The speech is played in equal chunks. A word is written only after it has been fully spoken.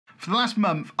For the last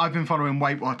month, I've been following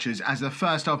Weight Watchers as the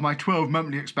first of my 12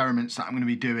 monthly experiments that I'm going to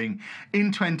be doing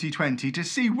in 2020 to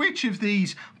see which of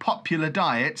these popular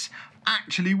diets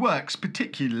actually works,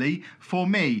 particularly for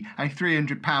me, a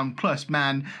 300-pound plus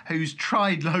man who's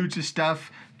tried loads of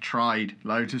stuff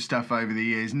over the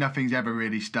years. Nothing's ever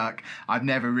really stuck. I've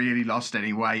never really lost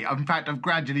any weight. In fact, I've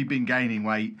gradually been gaining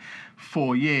weight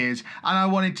for years, and I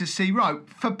wanted to see, right,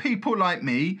 for people like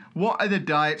me, what are the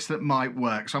diets that might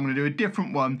work? So I'm going to do a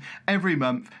different one every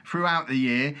month throughout the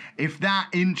year. If that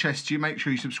interests you, make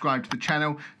sure you subscribe to the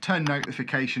channel, turn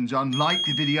notifications on, like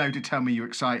the video to tell me you're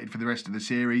excited for the rest of the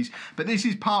series. But this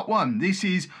is part one. This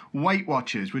is Weight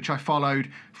Watchers, which I followed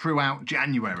throughout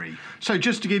January. So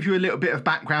just to give you a little bit of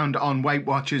background on Weight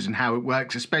Watchers and how it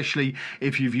works, especially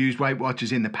if you've used Weight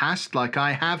Watchers in the past like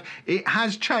I have, it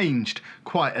has changed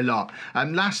quite a lot.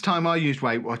 Last time I used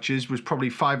Weight Watchers was probably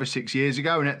 5 or 6 years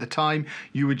ago, and at the time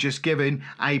you were just given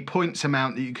a points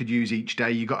amount that you could use each day.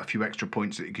 You got a few extra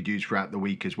points that you could use throughout the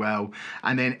week as well,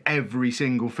 and then every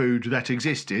single food that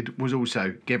existed was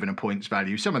also given a points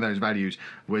value. Some of those values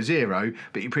were 0,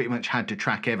 but you pretty much had to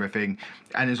track everything,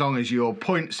 and as long as your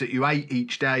points that you ate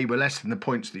each day were less than the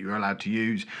points that you were allowed to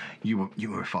use, you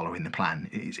were following the plan.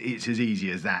 It's as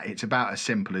easy as that. It's about as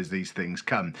simple as these things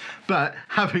come. But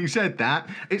having said that,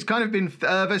 it's kind of been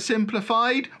further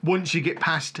simplified once you get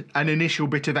past an initial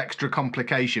bit of extra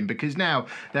complication, because now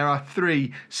there are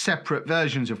 3 separate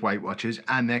versions of Weight Watchers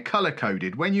and they're color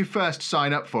coded. When you first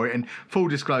sign up for it, and full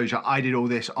disclosure, I did all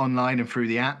this online and through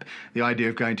the app. The idea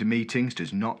of going to meetings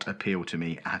does not appeal to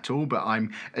me at all, but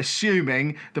I'm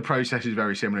assuming the process is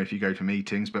very similar if you go to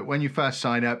meetings. But when you first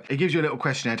sign up, it gives you a little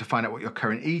questionnaire to find out what your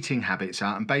current eating habits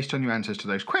are, and based on your answers to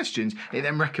those questions, it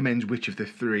then recommends which of the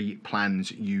 3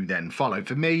 plans you then follow.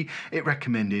 For me, it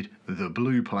recommended the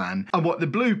blue plan, and what the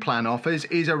blue plan offers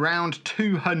is around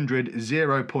 200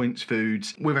 0 points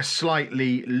foods with a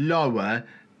slightly lower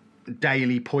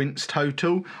daily points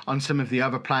total. On some of the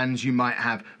other plans you might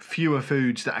have fewer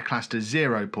foods that are classed as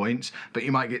 0 points, but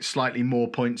you might get slightly more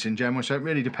points in general. So it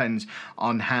really depends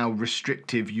on how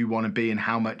restrictive you want to be and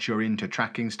how much you're into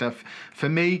tracking stuff. For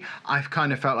me, I've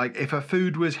kind of felt like if a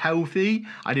food was healthy,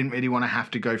 I didn't really want to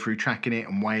have to go through tracking it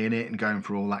and weighing it and going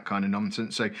through all that kind of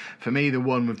nonsense. So for me, the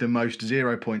one with the most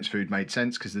 0 points food made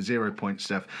sense, because the 0 point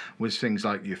stuff was things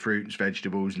like your fruits,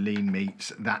 vegetables, lean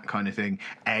meats, that kind of thing,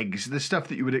 eggs, the stuff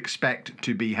that you would expect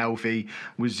to be healthy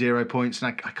was 0 points,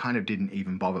 and I kind of didn't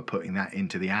even bother putting that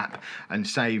into the app, and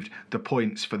saved the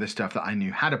points for the stuff that I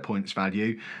knew had a points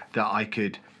value that I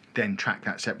could then track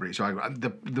that separately. So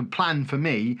the plan for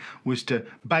me was to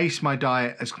base my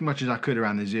diet as much as I could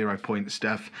around the 0 point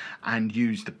stuff and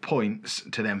use the points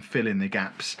to then fill in the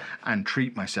gaps and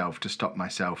treat myself to stop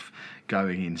myself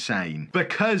going insane.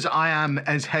 Because I am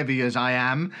as heavy as I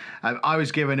am, I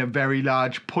was given a very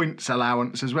large points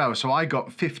allowance as well. So I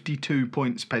got 52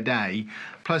 points per day,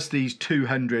 plus these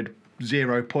 200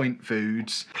 0 point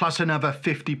foods, plus another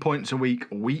 50 points a week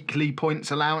weekly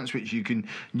points allowance, which you can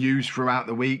use throughout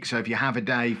the week. So if you have a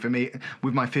day, for me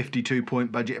with my 52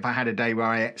 point budget, if I had a day where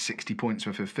I ate 60 points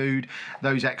worth of food,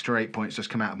 those extra 8 points just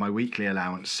come out of my weekly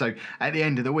allowance. So at the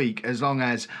end of the week, as long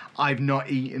as I've not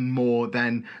eaten more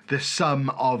than the sum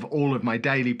of all of my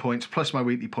daily points plus my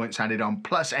weekly points added on,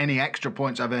 plus any extra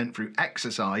points I've earned through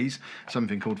exercise,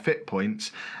 something called fit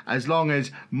points, as long as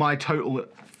my total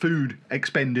food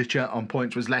expenditure on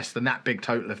points was less than that big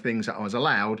total of things that I was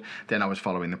allowed, then I was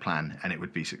following the plan and it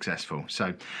would be successful.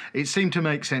 So it seemed to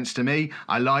make sense to me.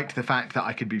 I liked the fact that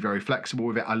I could be very flexible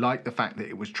with it. I liked the fact that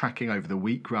it was tracking over the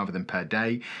week rather than per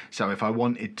day. So if I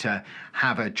wanted to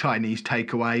have a Chinese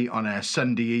takeaway on a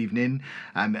Sunday evening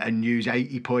and use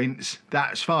 80 points,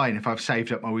 that's fine if I've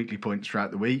saved up my weekly points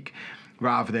throughout the week,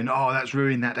 rather than, oh, that's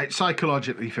ruined that day.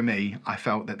 Psychologically for me, I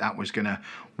felt that that was going to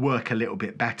work a little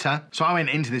bit better. So I went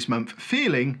into this month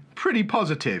feeling pretty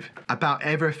positive about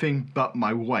everything but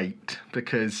my weight,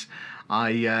 because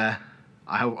I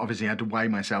obviously had to weigh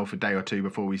myself a day or 2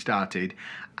 before we started,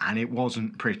 and it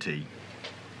wasn't pretty.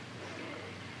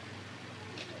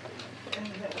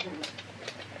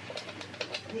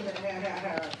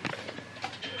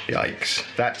 Yikes,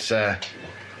 that's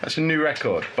a new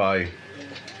record by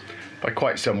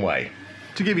quite some way.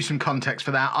 To give you some context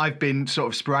for that, I've been sort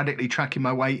of sporadically tracking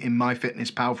my weight in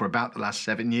MyFitnessPal for about the last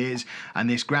 7 years, and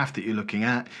this graph that you're looking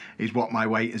at is what my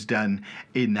weight has done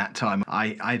in that time.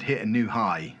 I'd hit a new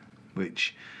high,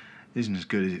 which isn't as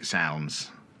good as it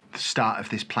sounds. the start of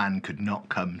this plan could not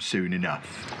come soon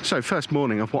enough. So first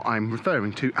morning of what I'm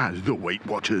referring to as the Weight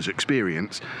Watchers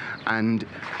experience, and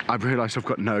I've realised I've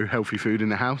got no healthy food in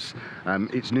the house.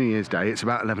 It's New Year's Day, it's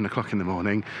about 11 o'clock in the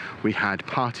morning. We had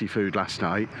party food last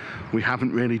night. We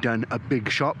haven't really done a big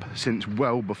shop since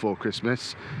well before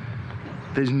Christmas.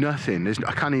 There's nothing.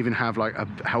 I can't even have like a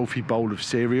healthy bowl of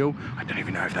cereal. I don't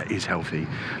even know if that is healthy.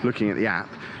 Looking at the app,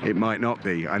 it might not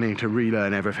be. I need to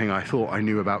relearn everything I thought I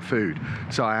knew about food.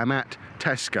 So I am at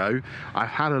Tesco. I've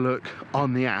had a look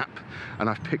on the app and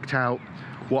I've picked out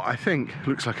what I think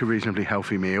looks like a reasonably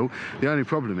healthy meal. The only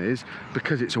problem is,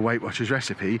 because it's a Weight Watchers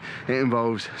recipe, it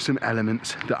involves some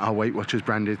elements that are Weight Watchers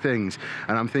branded things.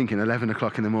 And I'm thinking 11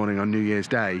 o'clock in the morning on New Year's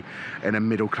Day in a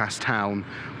middle class town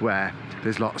where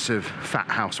there's lots of fat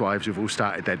housewives who've all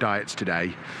started their diets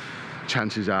today,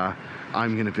 chances are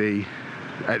I'm gonna be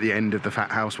at the end of the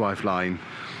fat housewife line.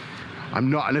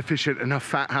 I'm not an efficient enough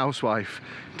fat housewife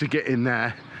to get in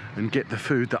there and get the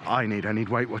food that I need. I need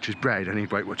Weight Watchers bread, I need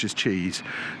Weight Watchers cheese.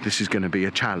 This is going to be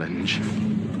a challenge.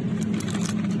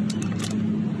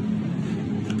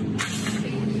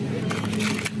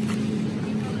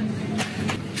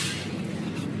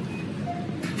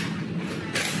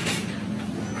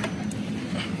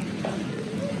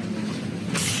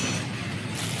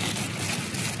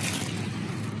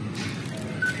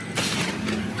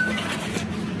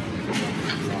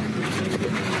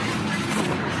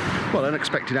 Well,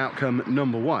 unexpected outcome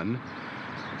number one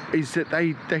is that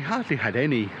they hardly had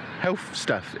any health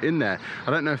stuff in there.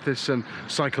 I don't know if there's some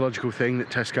psychological thing that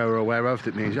Tesco are aware of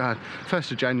that means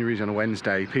 1st of January is on a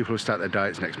Wednesday, people will start their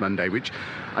diets next Monday, which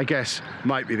I guess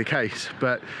might be the case,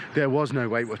 but there was no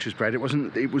Weight Watchers bread. It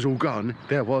was all gone.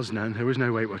 There was none. There was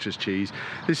no Weight Watchers cheese.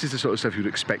 This is the sort of stuff you'd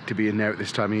expect to be in there at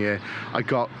this time of year. I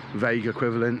got vague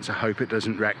equivalents. I hope it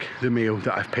doesn't wreck the meal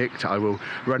that I've picked. I will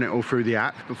run it all through the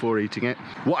app before eating it.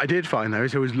 What I did find though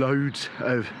is there was loads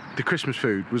of the Christmas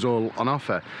food was all on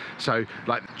offer. So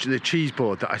like the cheese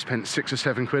board that I spent £6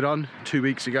 or £7 on 2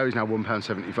 weeks ago is now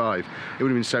 £1.75. It would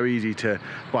have been so easy to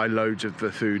buy loads of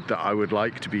the food that I would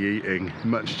like to be eating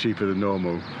much cheaper than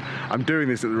normal. I'm doing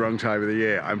this at the wrong time of the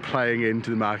year. I'm playing into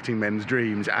the marketing men's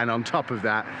dreams, and on top of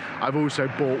that I've also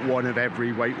bought one of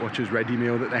every Weight Watchers ready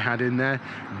meal that they had in there.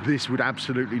 This would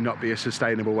absolutely not be a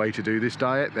sustainable way to do this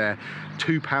diet. They're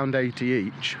 £2.80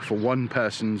 each for one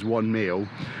person's one meal.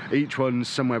 Each one's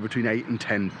somewhere between 8 and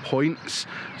 10 points,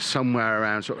 somewhere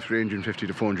around sort of 350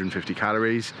 to 450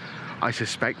 calories. I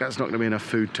suspect that's not going to be enough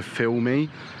food to fill me,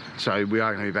 so we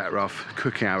are going to be better off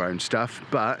cooking our own stuff.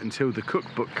 But until the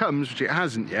cookbook comes, which it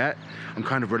hasn't yet, I'm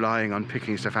kind of relying on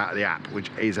picking stuff out of the app, which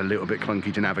is a little bit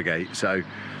clunky to navigate. So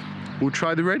we'll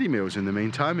try the ready meals in the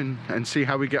meantime and see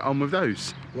how we get on with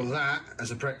those. Well, that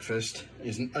as a breakfast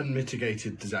is an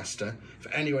unmitigated disaster. If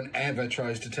anyone ever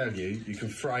tries to tell you you can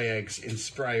fry eggs in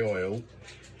spray oil,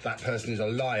 that person is a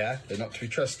liar. They're not to be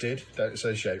trusted. Don't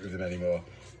associate with them anymore.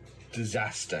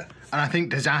 Disaster. And I think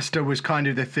disaster was kind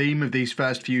of the theme of these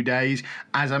first few days.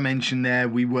 As I mentioned there,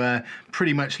 we were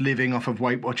pretty much living off of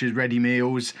Weight Watchers ready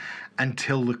meals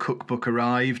until the cookbook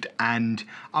arrived, and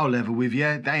I'll level with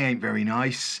you, they ain't very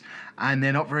nice and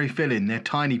they're not very filling. They're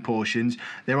tiny portions.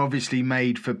 They're obviously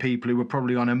made for people who are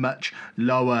probably on a much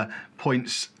lower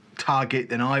points target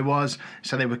than I was,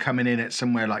 so they were coming in at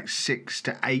somewhere like 6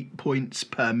 to 8 points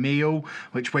per meal,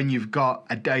 which when you've got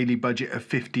a daily budget of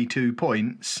 52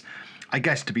 points, I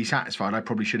guess to be satisfied I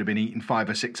probably should have been eating 5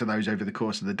 or 6 of those over the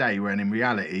course of the day, when in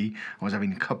reality I was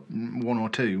having one or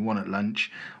two, one at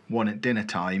lunch, one at dinner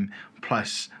time,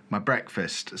 plus my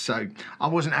breakfast. So I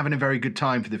wasn't having a very good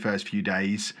time for the first few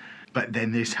days. But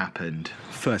then this happened.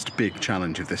 First big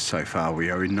challenge of this so far. We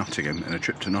are in Nottingham, and a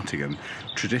trip to Nottingham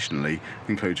traditionally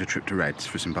includes a trip to Red's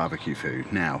for some barbecue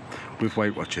food. Now, with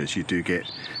Weight Watchers, you do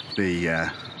get the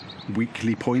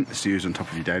weekly points to use on top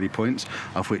of your daily points,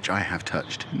 of which I have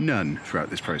touched none throughout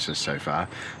this process so far.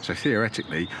 So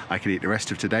theoretically, I could eat the rest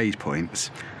of today's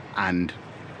points and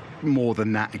more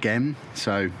than that again.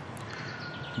 So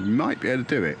you might be able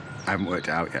to do it. I haven't worked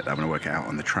it out yet. I'm going to work it out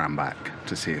on the tram back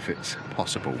to see if it's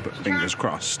possible, but fingers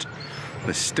crossed.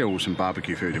 There's still some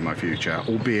barbecue food in my future,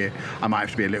 albeit I might have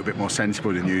to be a little bit more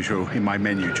sensible than usual in my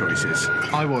menu choices.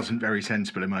 I wasn't very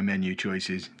sensible in my menu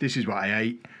choices. This is what I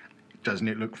ate. Doesn't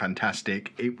it look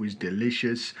fantastic? It was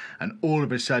delicious, and all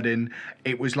of a sudden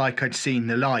it was like I'd seen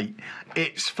the light.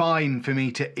 It's fine for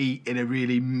me to eat in a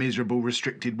really miserable,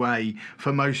 restricted way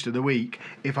for most of the week.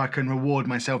 If I can reward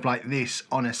myself like this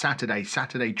on a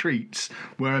Saturday treats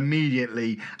were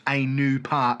immediately a new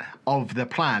part of the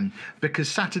plan, because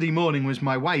Saturday morning was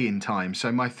my weigh-in time.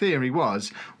 So my theory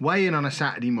was weigh in on a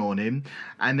Saturday morning,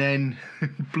 and then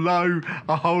blow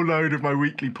a whole load of my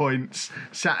weekly points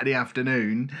Saturday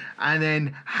afternoon, and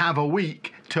then have a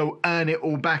week to earn it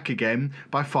all back again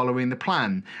by following the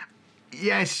plan.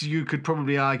 Yes, you could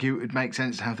probably argue it would make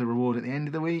sense to have the reward at the end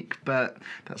of the week, but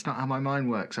that's not how my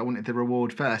mind works. I wanted the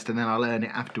reward first and then I'll earn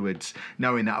it afterwards,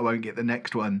 knowing that I won't get the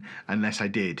next one unless I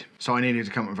did. So I needed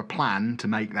to come up with a plan to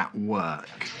make that work.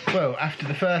 Well, after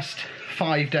the first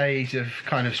 5 days of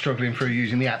kind of struggling through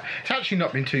using the app, it's actually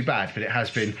not been too bad, but it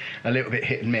has been a little bit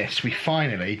hit and miss. We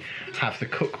finally have the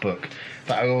cookbook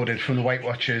that I ordered from the Weight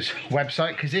Watchers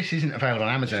website, because this isn't available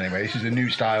on Amazon anyway. This is a new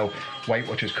style Weight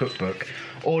Watchers cookbook.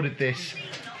 Ordered this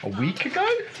a week ago.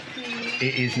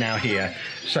 It is now here.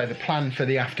 So the plan for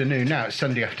the afternoon, now it's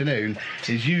Sunday afternoon,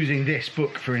 is using this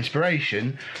book for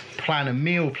inspiration, plan a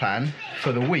meal plan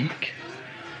for the week,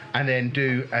 and then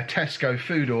do a Tesco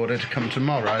food order to come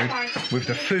tomorrow with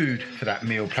the food for that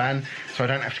meal plan, so I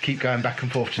don't have to keep going back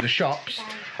and forth to the shops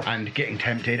and getting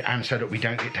tempted, and so that we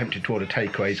don't get tempted to order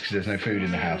takeaways because there's no food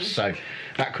in the house. So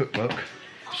that cookbook,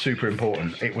 super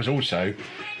important. It was also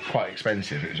quite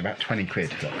expensive. It was about 20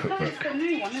 quid for that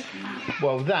cookbook.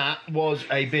 Well, that was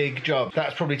a big job.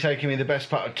 That's probably taken me the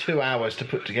best part of 2 hours to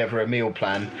put together a meal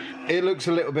plan. It looks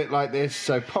a little bit like this.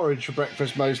 So porridge for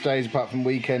breakfast most days, apart from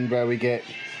weekend where we get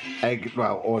egg,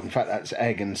 well, or in fact that's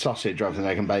egg and sausage rather than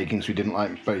egg and bacon, because we didn't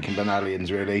like bacon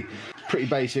banalians really. Pretty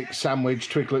basic sandwich,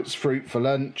 twiglets, fruit for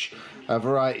lunch, a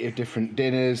variety of different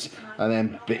dinners, and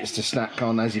then bits to snack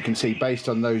on. As you can see, based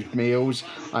on those meals,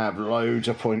 I have loads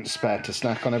of points spare to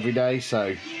snack on every day,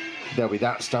 so there'll be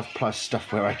that stuff plus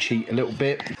stuff where I cheat a little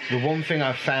bit. The one thing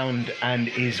I've found, and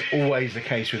is always the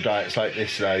case with diets like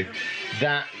this though,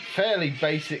 that fairly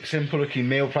basic, simple looking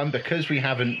meal plan, because we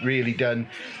haven't really done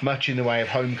much in the way of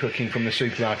home cooking from the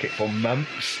supermarket for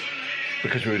months,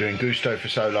 because we were doing Gusto for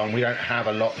so long, we don't have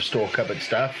a lot of store cupboard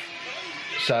stuff.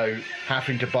 So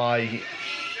having to buy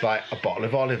like a bottle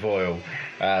of olive oil,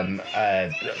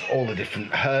 all the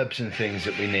different herbs and things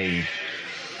that we need,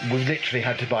 we've literally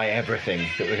had to buy everything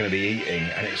that we're going to be eating,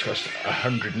 and it's cost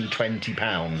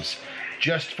 £120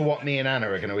 just for what me and Anna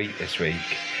are going to eat this week.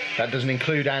 That doesn't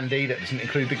include Andy, that doesn't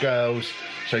include the girls.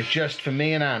 So just for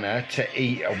me and Anna to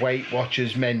eat a Weight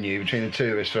Watchers menu between the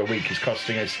two of us for a week is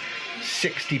costing us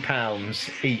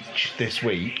 £60 each this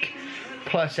week,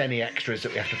 plus any extras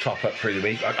that we have to top up through the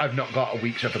week. I've not got a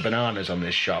week's worth of bananas on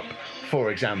this shop,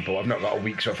 for example. I've not got a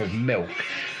week's worth of milk.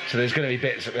 So there's going to be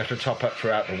bits that we have to top up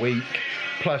throughout the week,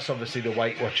 plus obviously the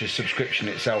Weight Watchers subscription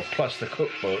itself, plus the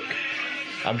cookbook.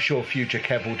 I'm sure future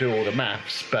Kev will do all the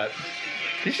maths, but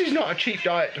this is not a cheap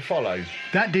diet to follow.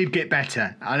 That did get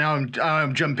better. I know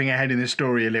I'm jumping ahead in the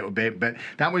story a little bit, but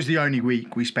that was the only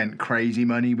week we spent crazy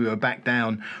money. We were back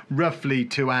down roughly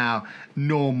to our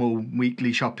normal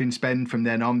weekly shopping spend from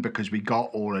then on, because we got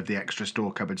all of the extra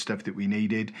store cupboard stuff that we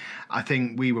needed. I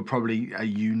think we were probably a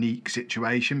unique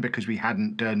situation because we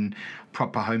hadn't done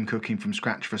proper home cooking from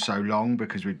scratch for so long,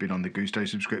 because we'd been on the Gusto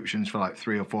subscriptions for like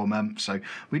 3 or 4 months. So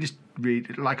we just really,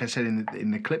 like I said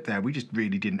in the clip there, we just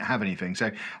really didn't have anything. So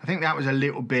I think that was a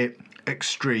little bit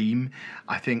extreme.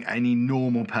 I think any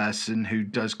normal person who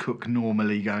does cook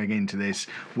normally going into this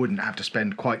wouldn't have to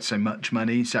spend quite so much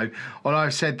money. So all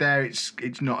I've said there,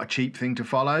 it's not a cheap thing to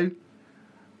follow.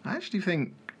 I actually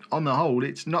think on the whole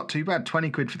it's not too bad. 20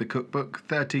 quid for the cookbook,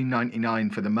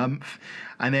 £13.99 for the month,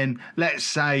 and then let's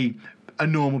say a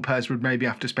normal person would maybe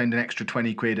have to spend an extra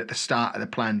 20 quid at the start of the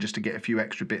plan just to get a few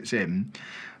extra bits in.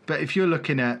 But if you're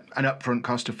looking at an upfront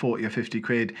cost of 40 or 50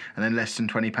 quid and then less than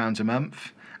 £20 a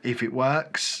month, if it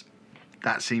works,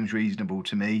 that seems reasonable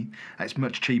to me. It's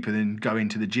much cheaper than going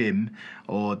to the gym,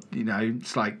 or, you know,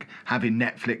 it's like having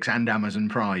Netflix and Amazon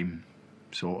Prime,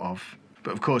 sort of.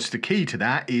 But of course, the key to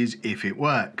that is if it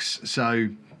works. So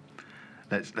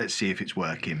let's see if it's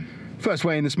working. First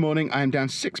weigh in this morning, I am down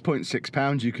 6.6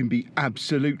 pounds. You can be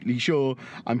absolutely sure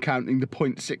I'm counting the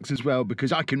 0.6 as well,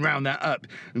 because I can round that up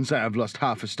and say I've lost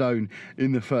half a stone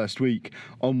in the first week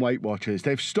on Weight Watchers.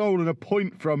 They've stolen a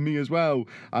point from me as well.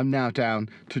 I'm now down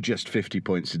to just 50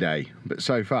 points a day. But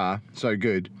so far, so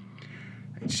good.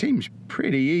 It seems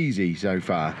pretty easy so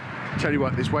far. Tell you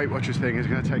what, this Weight Watchers thing is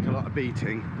going to take a lot of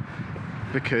beating,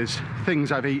 because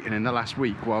things I've eaten in the last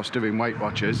week whilst doing Weight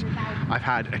Watchers, I've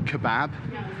had a kebab,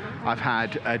 I've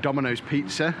had a Domino's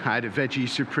pizza, I had a veggie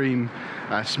supreme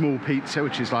small pizza,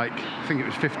 which is like, I think it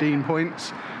was 15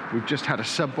 points. We've just had a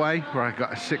Subway where I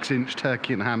got a 6-inch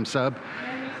turkey and ham sub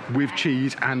with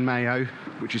cheese and mayo,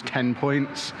 which is 10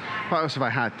 points. What else have I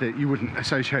had that you wouldn't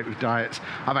associate with diets?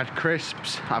 I've had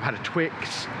crisps, I've had a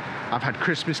Twix, I've had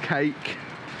Christmas cake,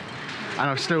 and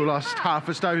I've still lost half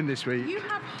a stone this week. You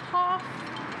have half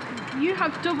You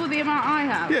have double the amount I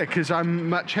have. Yeah, because I'm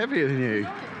much heavier than you.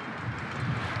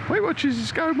 Weight Watchers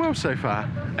is going well so far.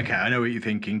 Okay, I know what you're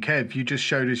thinking. Kev, you just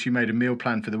showed us you made a meal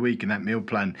plan for the week, and that meal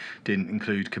plan didn't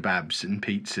include kebabs and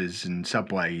pizzas and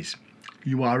Subways.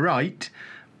 You are right,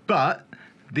 but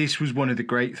this was one of the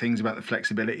great things about the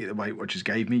flexibility that Weight Watchers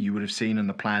gave me. You would have seen on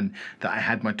the plan that I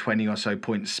had my 20 or so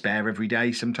points spare every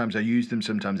day. Sometimes I used them,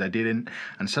 sometimes I didn't.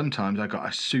 And sometimes I got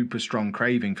a super strong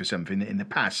craving for something that in the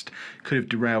past could have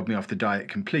derailed me off the diet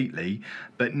completely.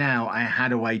 But now I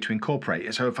had a way to incorporate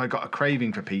it. So if I got a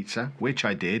craving for pizza, which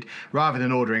I did, rather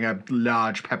than ordering a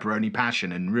large pepperoni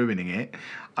passion and ruining it,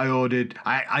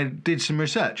 I did some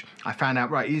research. I found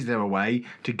out, right, is there a way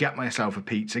to get myself a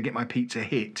pizza, get my pizza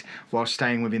hit while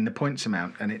staying within the points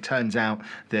amount? And it turns out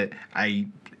that a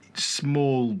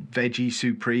small veggie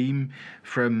supreme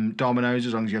from Domino's,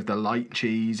 as long as you have the light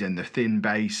cheese and the thin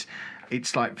base,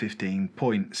 it's like 15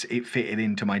 points. It fitted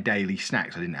into my daily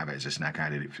snacks. I didn't have it as a snack. I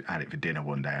had it for dinner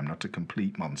one day. I'm not a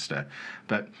complete monster.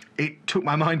 But it took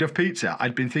my mind off pizza.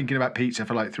 I'd been thinking about pizza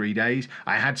for like 3 days.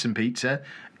 I had some pizza.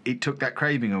 It took that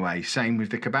craving away. Same with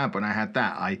the kebab. When I had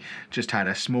that, I just had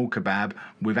a small kebab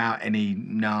without any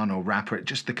naan or wrapper.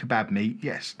 Just the kebab meat.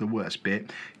 Yes, the worst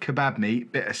bit. Kebab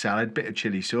meat, bit of salad, bit of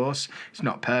chili sauce. It's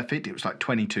not perfect. It was like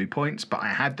 22 points, but I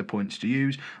had the points to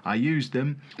use. I used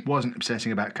them. Wasn't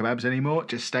obsessing about kebabs anymore.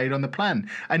 Just stayed on the plan.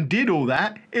 And did all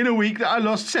that in a week that I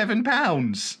lost 7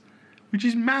 pounds. Which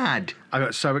is mad. I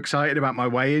got so excited about my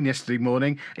weigh-in yesterday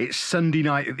morning. It's Sunday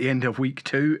night at the end of week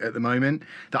 2 at the moment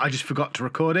that I just forgot to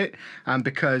record it.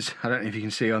 Because, I don't know if you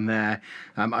can see on there,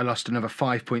 I lost another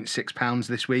 5.6 pounds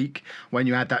this week. When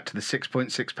you add that to the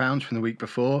 6.6 pounds from the week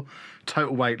before,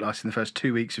 total weight loss in the first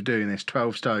 2 weeks of doing this,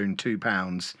 12 stone, 2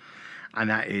 pounds. And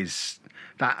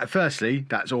firstly,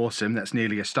 that's awesome. That's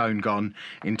nearly a stone gone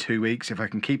in 2 weeks. If I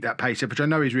can keep that pace up, which I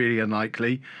know is really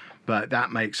unlikely, but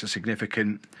that makes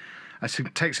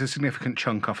takes a significant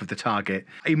chunk off of the target.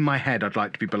 In my head, I'd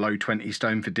like to be below 20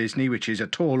 stone for Disney, which is a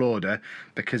tall order,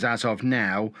 because as of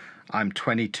now, I'm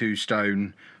 22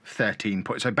 stone, 13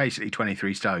 points, so basically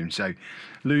 23 stone. So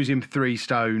losing 3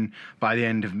 stone by the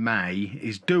end of May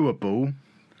is doable,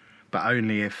 but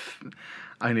only if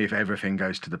everything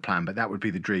goes to the plan. But that would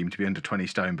be the dream, to be under 20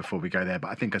 stone before we go there.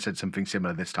 But I think I said something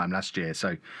similar this time last year.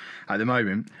 So at the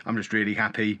moment, I'm just really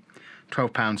happy.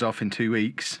 12 pounds off in 2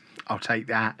 weeks. I'll take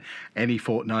that any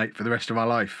fortnight for the rest of my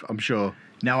life, I'm sure.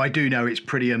 Now, I do know it's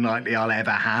pretty unlikely I'll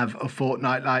ever have a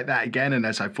fortnight like that again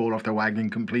unless I fall off the wagon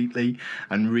completely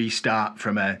and restart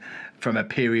from a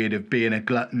period of being a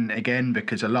glutton again,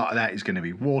 because a lot of that is going to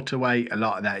be water weight. A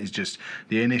lot of that is just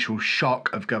the initial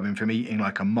shock of going from eating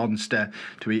like a monster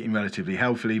to eating relatively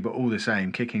healthily, but all the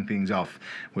same, kicking things off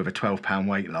with a 12-pound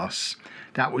weight loss.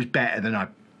 That was better than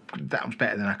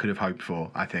I could have hoped for,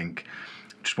 I think.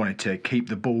 Just wanted to keep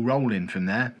the ball rolling from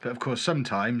there. But of course,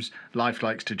 sometimes life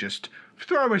likes to just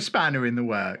throw a spanner in the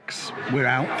works. We're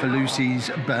out for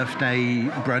Lucy's birthday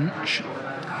brunch.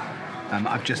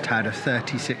 I've just had a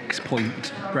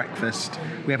 36-point breakfast.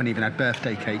 We haven't even had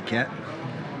birthday cake yet.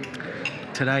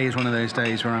 Today is one of those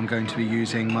days where I'm going to be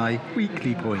using my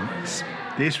weekly points.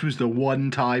 This was the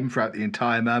one time throughout the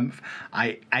entire month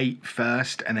I ate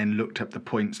first and then looked up the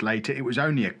points later. It was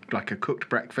only like a cooked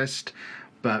breakfast,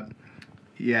 but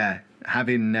yeah,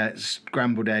 having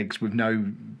scrambled eggs with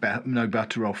no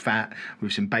butter or fat,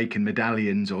 with some bacon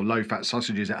medallions or low-fat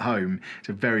sausages at home, it's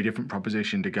a very different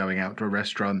proposition to going out to a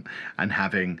restaurant and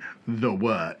having the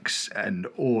works and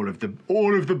all of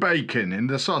the bacon and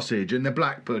the sausage and the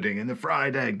black pudding and the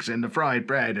fried eggs and the fried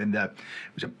bread it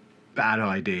was a bad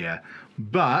idea.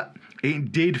 But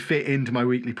it did fit into my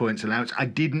weekly points allowance. I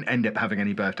didn't end up having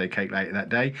any birthday cake later that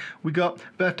day. We got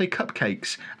birthday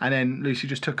cupcakes, and then Lucy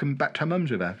just took them back to her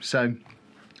mum's with her. So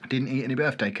I didn't eat any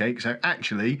birthday cake. So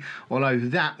actually, although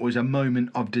that was a moment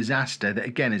of disaster, that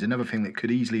again is another thing that could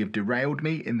easily have derailed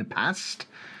me in the past,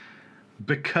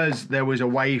 because there was a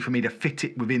way for me to fit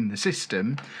it within the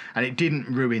system, and it didn't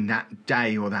ruin that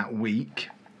day or that week,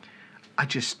 I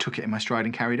just took it in my stride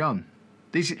and carried on.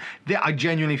 I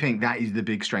genuinely think that is the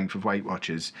big strength of Weight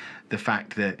Watchers, the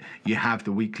fact that you have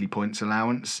the weekly points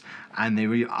allowance and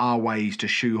there are ways to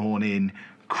shoehorn in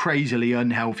crazily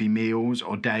unhealthy meals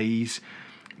or days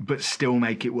but still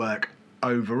make it work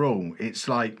overall. It's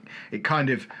like it kind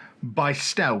of by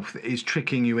stealth is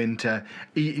tricking you into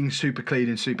eating super clean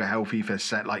and super healthy for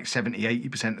like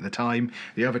 70-80% of the time.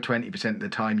 The other 20% of the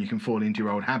time you can fall into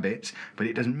your old habits, but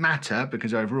it doesn't matter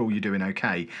because overall you're doing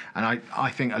okay. And I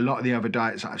think a lot of the other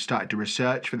diets that I've started to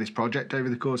research for this project over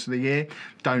the course of the year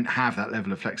don't have that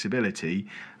level of flexibility,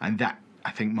 and that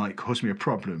I think might cause me a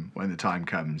problem when the time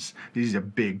comes. This is a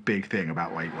big, big thing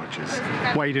about Weight Watchers.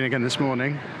 Weighed in again this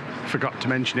morning. Forgot to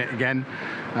mention it again.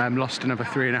 Lost another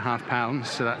 3.5 pounds,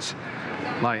 so that's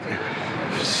like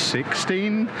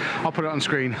 16. I'll put it on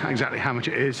screen exactly how much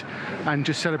it is, and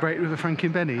just celebrate with a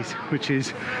Franken Benny's, which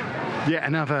is yet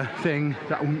another thing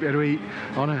that I wouldn't be able to eat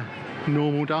on a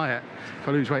normal diet. If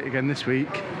I lose weight again this week,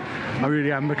 I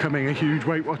really am becoming a huge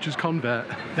Weight Watchers convert.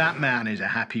 That man is a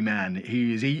happy man.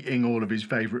 He is eating all of his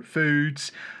favourite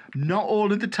foods. Not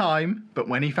all of the time, but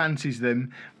when he fancies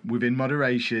them, within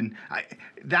moderation.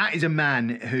 That is a man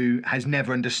who has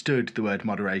never understood the word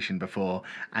moderation before,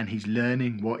 and he's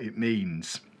learning what it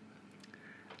means.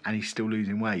 And he's still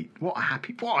losing weight. What a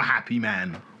happy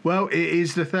man. Well, it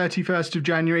is the 31st of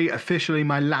January, officially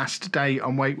my last day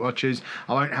on Weight Watchers.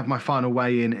 I won't have my final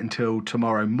weigh-in until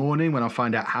tomorrow morning when I'll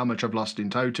find out how much I've lost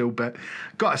in total. But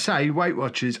gotta say, Weight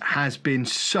Watchers has been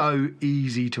so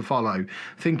easy to follow.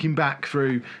 Thinking back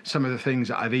through some of the things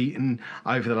that I've eaten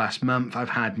over the last month, I've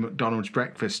had McDonald's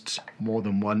breakfasts more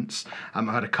than once. I've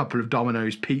had a couple of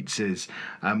Domino's pizzas.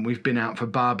 We've been out for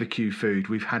barbecue food.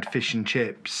 We've had fish and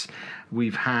chips.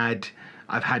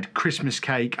 I've had Christmas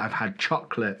cake, I've had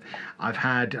chocolate, I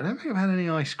don't think I've had any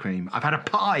ice cream. I've had a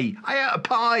pie. I ate a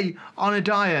pie on a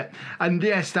diet. And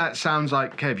yes, that sounds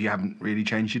like, Kev, you haven't really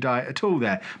changed your diet at all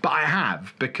there. But I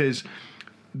have, because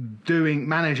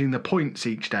managing the points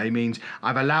each day means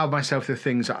I've allowed myself the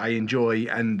things that I enjoy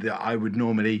and that I would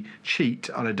normally cheat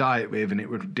on a diet with, and it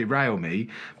would derail me,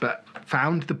 but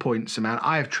found the points amount.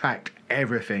 I have tracked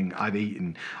everything I've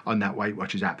eaten on that Weight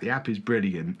Watchers app. The app is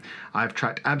brilliant. I've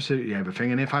tracked absolutely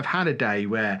everything, and if I've had a day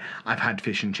where I've had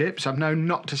fish and chips, I've known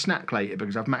not to snack later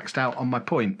because I've maxed out on my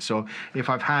points. Or if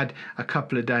I've had a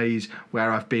couple of days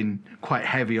where I've been quite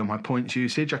heavy on my points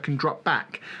usage, I can drop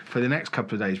back for the next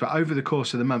couple of days. But over the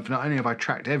course of the month, not only have I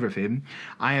tracked everything,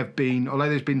 although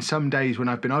there's been some days when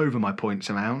I've been over my points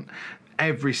amount,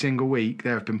 every single week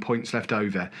there have been points left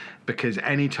over, because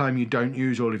anytime you don't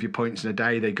use all of your points in a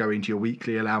day, they go into your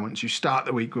weekly allowance. You start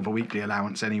the week with a weekly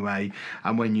allowance anyway,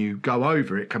 and when you go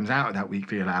over, it comes out of that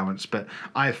weekly allowance. But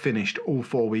I have finished all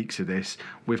 4 weeks of this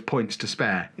with points to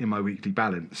spare in my weekly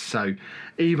balance. So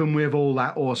even with all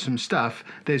that awesome stuff,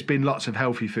 there's been lots of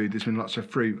healthy food. There's been lots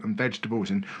of fruit and vegetables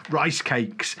and rice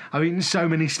cakes. I've eaten so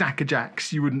many Snacker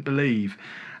Jacks you wouldn't believe.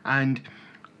 And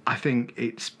I think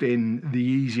it's been the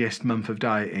easiest month of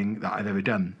dieting that I've ever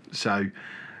done. So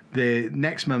the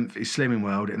next month is Slimming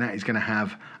World, and that is going to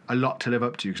have a lot to live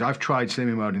up to, because I've tried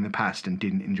Slimming World in the past and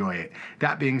didn't enjoy it.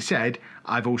 That being said,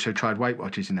 I've also tried Weight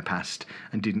Watchers in the past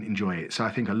and didn't enjoy it. So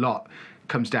I think a lot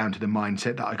comes down to the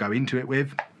mindset that I go into it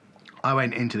with. I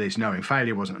went into this knowing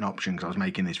failure wasn't an option because I was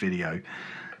making this video.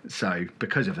 So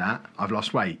because of that, I've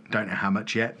lost weight. Don't know how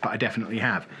much yet, but I definitely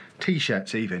have.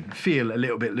 T-shirts even feel a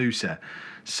little bit looser.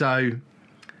 So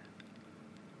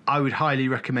I would highly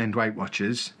recommend Weight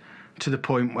Watchers, to the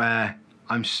point where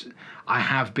I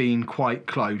have been quite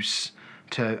close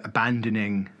to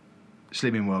abandoning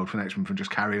Slimming World for next month and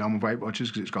just carrying on with Weight Watchers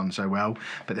because it's gone so well.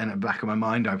 But then at the back of my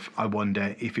mind, I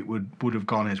wonder if it would have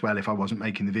gone as well if I wasn't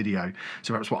making the video.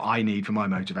 So perhaps what I need for my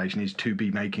motivation is to be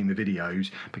making the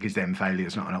videos, because then failure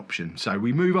is not an option. So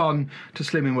we move on to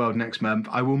Slimming World next month.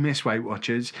 I will miss Weight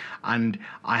Watchers, and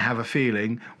I have a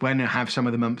feeling when I have some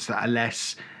of the months that are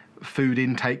less food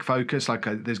intake focus, like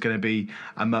there's going to be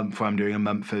a month where I'm doing a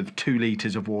month of 2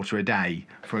 litres of water a day,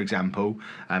 for example,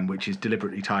 which is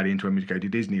deliberately tied into when we go to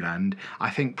Disneyland.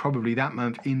 I think probably that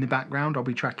month in the background I'll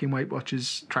be tracking on Weight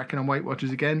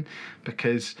Watchers again,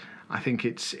 because I think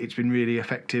it's been really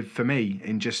effective for me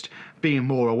in just being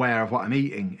more aware of what I'm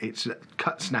eating. It's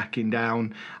cut snacking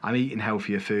down, I'm eating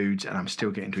healthier foods, and I'm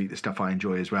still getting to eat the stuff I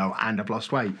enjoy as well, and I've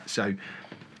lost weight. So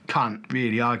can't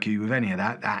really argue with any of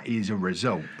that. That is a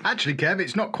result. Actually, Kev,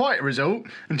 it's not quite a result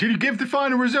until you give the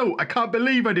final result. I can't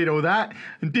believe I did all that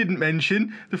and didn't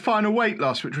mention the final weight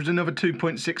loss, which was another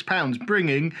 2.6 pounds,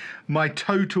 bringing my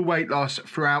total weight loss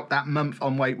throughout that month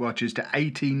on Weight Watchers to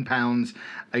 18 pounds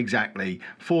exactly.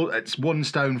 It's 1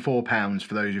 stone 4 pounds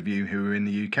for those of you who are in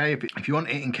the UK. If you want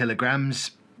it in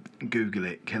kilograms, Google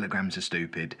it. Kilograms are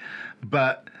stupid.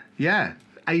 But yeah,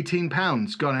 18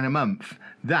 pounds gone in a month.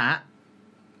 That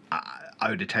I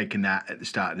would have taken that at the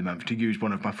start of the month. To use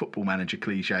one of my Football Manager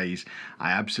cliches,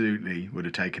 I absolutely would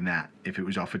have taken that if it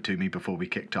was offered to me before we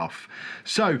kicked off.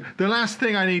 So the last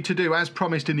thing I need to do, as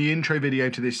promised in the intro video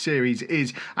to this series,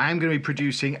 is I am going to be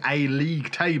producing a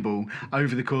league table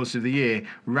over the course of the year,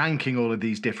 ranking all of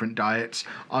these different diets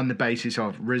on the basis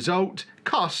of result,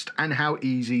 cost and how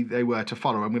easy they were to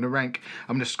follow. I'm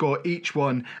going to score each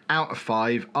one out of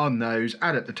 5 on those,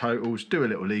 add up the totals, do a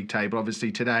little league table.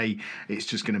 Obviously today it's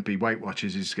just going to be Weight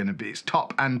Watchers, it's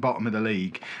top and bottom of the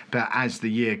league, but as the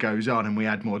year goes on and we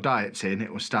add more diets in,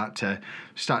 it will start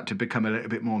to become a little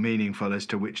bit more meaningful as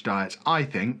to which diets I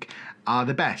think are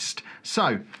the best.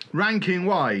 So, ranking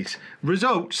wise,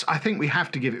 results, I think we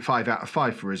have to give it 5 out of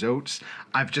 5 for results.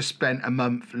 I've just spent a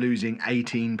month losing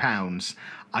 18 pounds.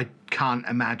 I can't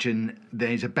imagine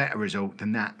there's a better result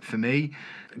than that for me.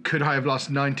 Could I have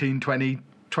lost 19, 20,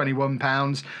 21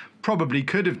 pounds? Probably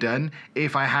could have done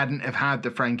if I hadn't have had the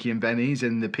Frankie and Benny's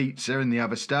and the pizza and the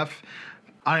other stuff.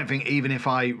 I don't think even if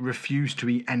I refused to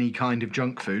eat any kind of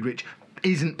junk food, which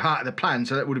isn't part of the plan,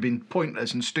 so that would have been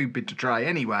pointless and stupid to try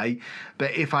anyway.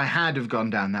 But if I had have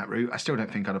gone down that route, I still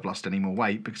don't think I'd have lost any more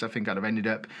weight, because I think I'd have ended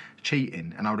up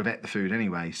cheating and I would have ate the food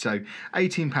anyway. So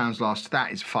 18 pounds lost,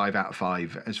 that is 5 out of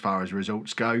 5 as far as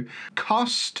results go.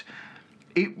 Cost,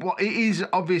 it is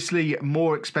obviously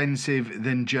more expensive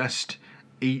than just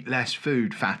eat less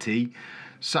food, fatty.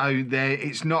 So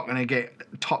it's not going to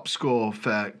get top score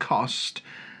for cost.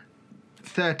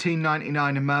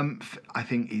 $13.99 a month, I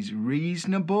think, is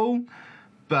reasonable,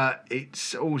 but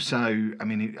it's also, I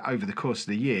mean, over the course of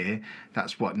the year,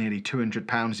 that's what, nearly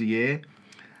 £200 a year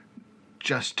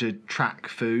just to track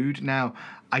food. Now,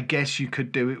 I guess you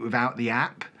could do it without the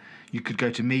app. You could go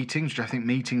to meetings, which I think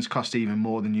meetings cost even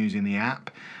more than using the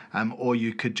app, or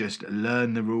you could just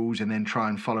learn the rules and then try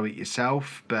and follow it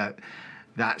yourself, but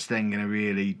that's then going to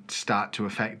really start to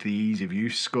affect the ease of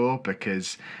use score,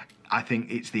 because I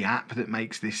think it's the app that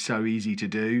makes this so easy to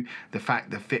do. The fact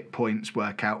that Fit Points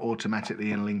work out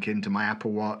automatically and link into my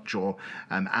Apple Watch, or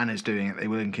Anna's doing it, they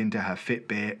will link into her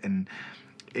Fitbit, and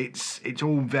it's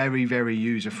all very, very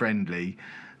user-friendly.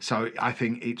 So I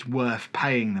think it's worth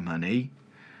paying the money,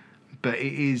 but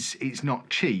it's not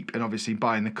cheap. And obviously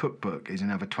buying the cookbook is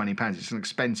another £20. It's an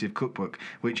expensive cookbook,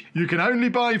 which you can only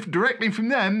buy directly from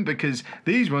them, because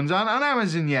these ones aren't on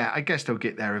Amazon yet. I guess they'll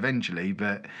get there eventually,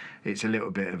 but it's a little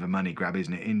bit of a money grab,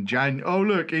 isn't it? In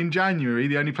January,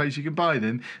 the only place you can buy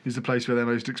them is the place where they're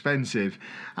most expensive.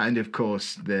 And of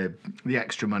course, the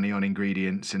extra money on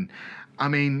ingredients. And I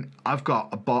mean, I've got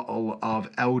a bottle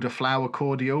of elderflower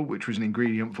cordial, which was an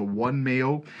ingredient for one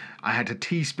meal. I had a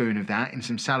teaspoon of that in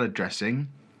some salad dressing.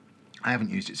 I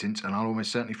haven't used it since, and I'll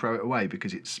almost certainly throw it away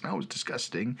because it smells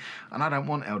disgusting, and I don't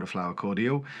want elderflower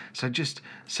cordial. So just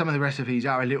some of the recipes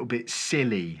are a little bit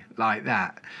silly like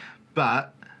that.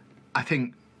 But I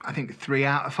think 3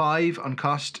 out of 5 on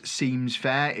cost seems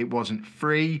fair. It wasn't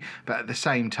free, but at the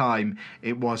same time,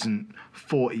 it wasn't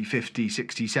 40, 50,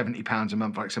 60, 70 pounds a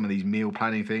month like some of these meal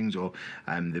planning things or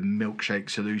the milkshake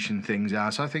solution things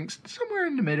are. So I think somewhere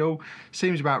in the middle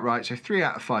seems about right. So 3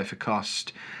 out of 5 for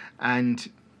cost.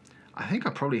 And I think I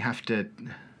probably have to,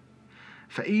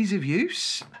 for ease of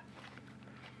use,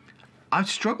 I've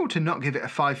struggled to not give it a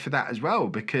 5 for that as well,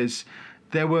 because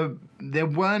there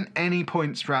weren't any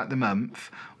points throughout the month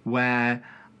where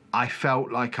I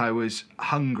felt like I was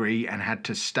hungry and had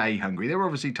to stay hungry. There were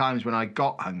obviously times when I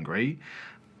got hungry,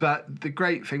 but the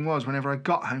great thing was whenever I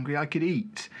got hungry, I could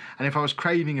eat. And if I was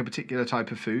craving a particular type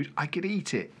of food, I could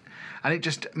eat it. And it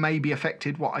just maybe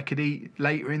affected what I could eat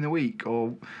later in the week,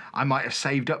 or I might have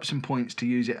saved up some points to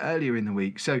use it earlier in the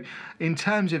week. So in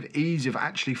terms of ease of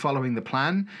actually following the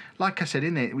plan, like I said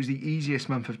in it was the easiest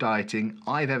month of dieting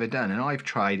I've ever done, and I've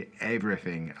tried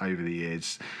everything over the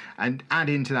years. And add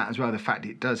into that as well the fact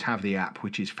it does have the app,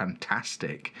 which is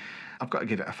fantastic. I've got to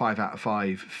give it a 5 out of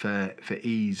 5 for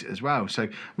ease as well. So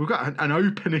we've got an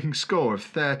opening score of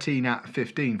 13 out of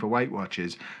 15 for Weight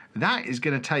Watchers. That is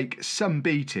going to take some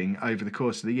beating over the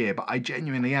course of the year, but I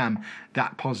genuinely am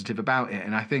that positive about it.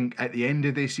 And I think at the end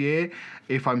of this year,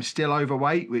 if I'm still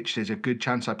overweight, which there's a good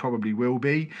chance I probably will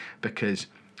be, because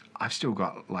I've still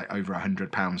got like over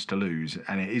 £100 to lose,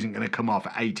 and it isn't going to come off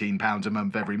at £18 a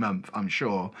month every month, I'm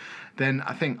sure, then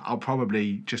I think I'll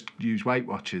probably just use Weight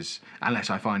Watchers unless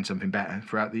I find something better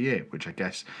throughout the year, which I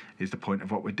guess is the point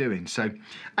of what we're doing. So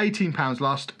 £18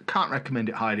 lost, can't recommend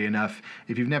it highly enough.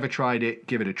 If you've never tried it,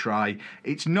 give it a try.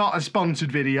 It's not a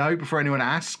sponsored video, before anyone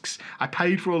asks. I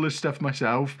paid for all this stuff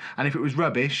myself, and if it was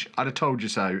rubbish, I'd have told you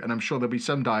so. And I'm sure there'll be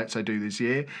some diets I do this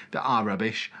year that are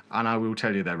rubbish, and I will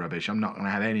tell you they're rubbish. I'm not going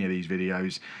to have any of these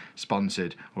videos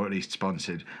sponsored, or at least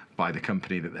sponsored by the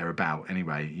company that they're about.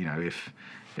 Anyway, you know, if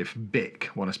BIC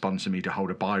want to sponsor me to hold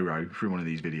a biro through one of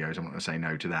these videos, I'm not going to say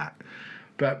no to that.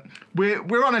 But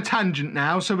we're on a tangent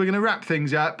now, so we're going to wrap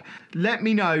things up. Let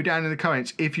me know down in the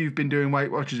comments if you've been doing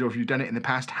Weight Watchers or if you've done it in the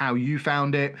past, how you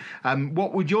found it.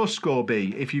 What would your score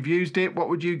be? If you've used it, what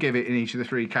would you give it in each of the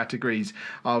 3 categories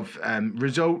of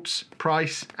results,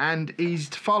 price and ease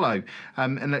to follow?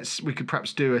 And we could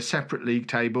perhaps do a separate league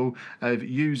table of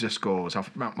user scores. I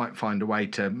might find a way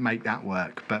to make that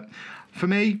work. But for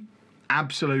me,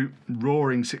 absolute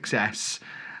roaring success.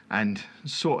 And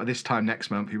sort of this time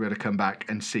next month, you better come back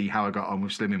and see how I got on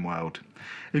with Slimming World.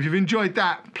 If you've enjoyed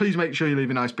that, please make sure you leave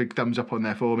a nice big thumbs up on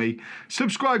there for me.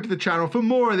 Subscribe to the channel for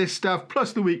more of this stuff,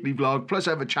 plus the weekly vlog, plus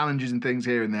other challenges and things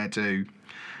here and there too.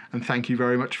 And thank you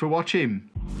very much for watching.